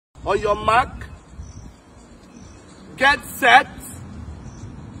On your mark, get set.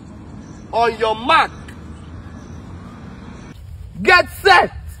 On your mark, get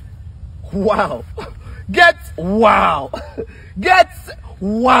set. Wow. Wow.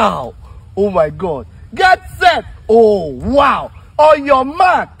 Wow. Oh my God. Get set. Oh, wow. On your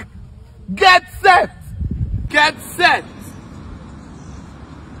mark, get set. Get set.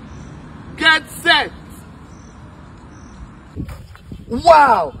 Get set.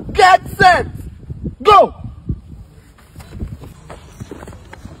 Wow. Get set. Go.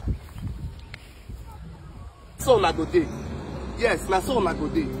 So na go dey. Yes, na so na go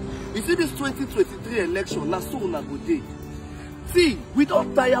dey. You see this 2023 election, na so na go dey. See, we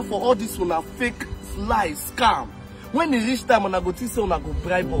don't tire for all this una fake lies, scam. When it reach time, una go think say una go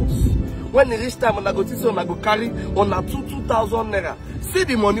bribe us. When it reach time, una go think say una go carry una 2,000 naira. See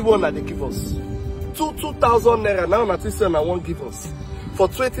the money wey una dey give us. 2,000 naira. Now una think say una won't give us for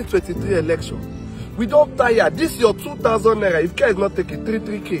 2023 election. We don't tire. This your 2,000 naira. If care is not taking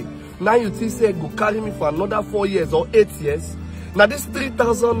 3K. Now you think say go carry me for another 4 years or 8 years. Now this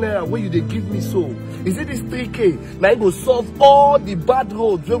 3,000 naira where you they give me so. Is it this 3K? Now it will solve all the bad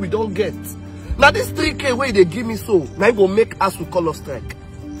roads where we don't get. Now this 3K where they give me so. Now it will make us to call us strike.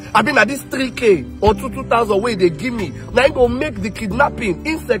 I mean now this 3K or 2,000 where they give me. Now it will make the kidnapping,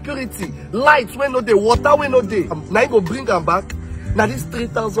 insecurity, lights when no day, water when no day. Now it will bring them back. Now this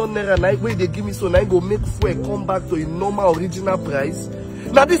 3,000 naira now where they give me so. Now it will make fuel come back to a normal original price.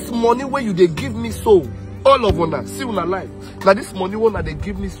 Now this money where you they give me so. All of una, see una life. Now this money one they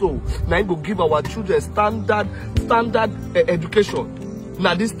give me so. Now I go give our children standard education.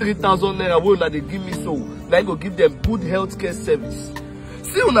 Now this 3,000 naira one they give me so. Now I go give them good healthcare service.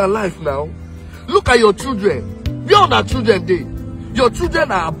 See una life now. Look at your children. Where are children dey? Your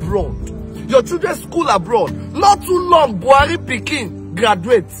children are abroad. Your children school abroad. Not too long, Buhari pikin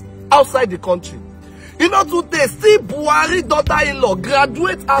graduates outside the country. You know today, see Buhari daughter-in-law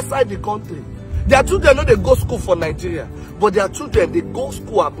graduate outside the country. Their children know they go school for Nigeria, but their children they go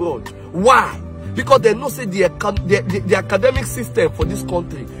school abroad. Why? Because they know say the academic system for this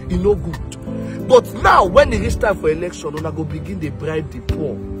country is no good. But now when it reach time for election, una go begin they bribe the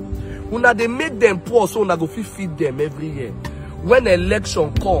poor. Una they make them poor so una go feed them every year. When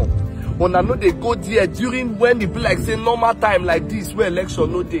election come, una know they go there during when it be like say normal time like this where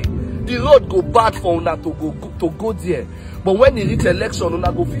election no day. The road go bad for una to go there. But when it reach election,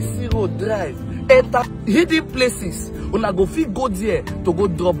 una go fit see road drive. Enter hidden places. Una go fit go there to go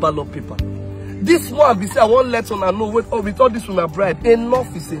drop ballot paper. This one be say I won't let una know with all this una bribe.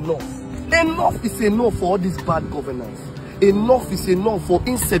 Enough is enough. Enough is enough for all this bad governance. Enough is enough for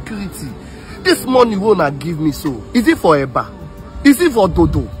insecurity. This money una give me so. Is it for Eba? Is it for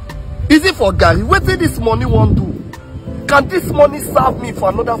Dodo? Is it for Gary? What did this money won't do? Can this money serve me for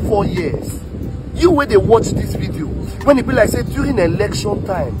another 4 years? You where they watch this video, when it be like say during election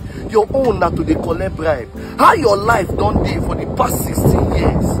time, your own now to the collect bribe. How your life done day for the past 16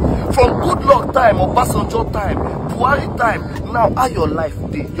 years? From good luck time or passenger time, Buhari time, now how your life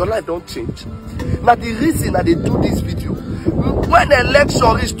day? Your life don't change. Now the reason that they do this video, when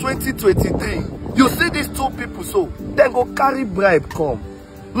election is 2023, you see these two people so, then go carry bribe come.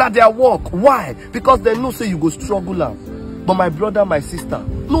 Now their work, why? Because they know say you go struggle now. But my brother, my sister,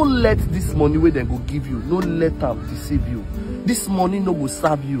 no let this money where they go give you, no let them deceive you. This money no go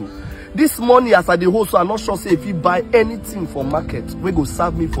serve you. This money as I the host, so I'm not sure say if you buy anything from market, we go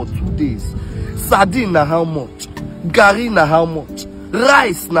serve me for 2 days. Sardine na how much? Gari na how much?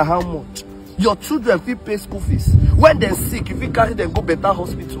 Rice na how much? Your children fit pay school fees. When they're sick, if you carry them go better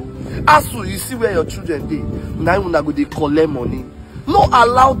hospital. As you see where your children dey, now you go they collect money. No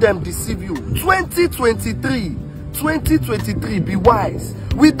allow them deceive you. 2023, be wise.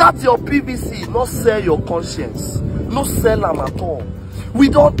 Without your PVC, no sell your conscience. No sell them at all. We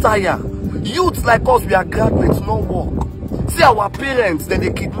don't tire. Youths like us, we are graduates, no work. See our parents, then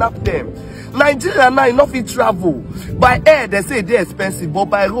they kidnap them. Nigeria now, enough to travel. By air, they say they're expensive, but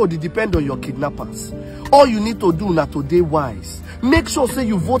by road, it depends on your kidnappers. All you need to do now today wise. Make sure say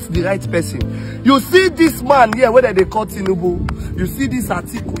you vote the right person. You see this man here, whether they call Tinubu. You see this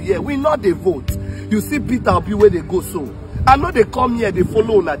article here, we know they vote. You see Peter Obi where they go so. I know they come here, they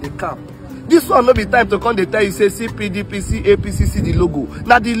follow on at the camp. This one no be time to come, they tell you say CPDP, see APC, see the logo.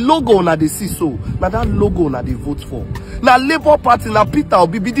 Now the logo na they see so. Now that logo na they vote for. Now Labour Party, now Peter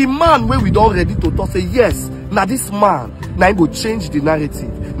Obi be the man where we don't ready to talk. Say yes, now this man, now he go change the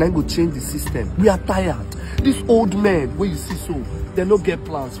narrative. Now he go change the system. We are tired. These old men where you see so, they no get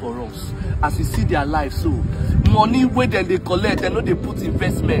plans for us. As you see their life so, money where then they collect, they know they put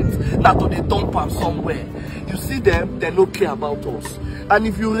investment. Now to they dump them somewhere. You see them, they don't care about us. And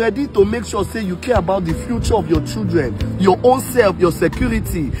if you're ready to make sure, say, you care about the future of your children, your own self, your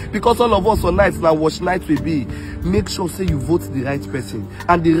security, because all of us on nights now watch night will be, make sure, say, you vote the right person.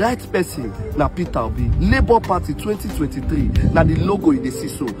 And the right person, now Peter Obi, Labour Party 2023, now the logo in the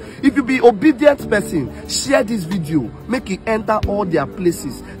CISO. If you be obedient person, share this video, make it enter all their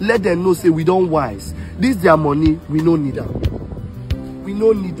places. Let them know, say, we don't wise. This their money, we don't need them. We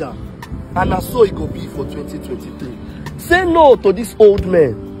don't need them. And that's so it will be for 2023. Say no to these old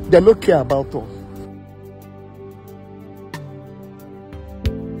men. They don't care about us.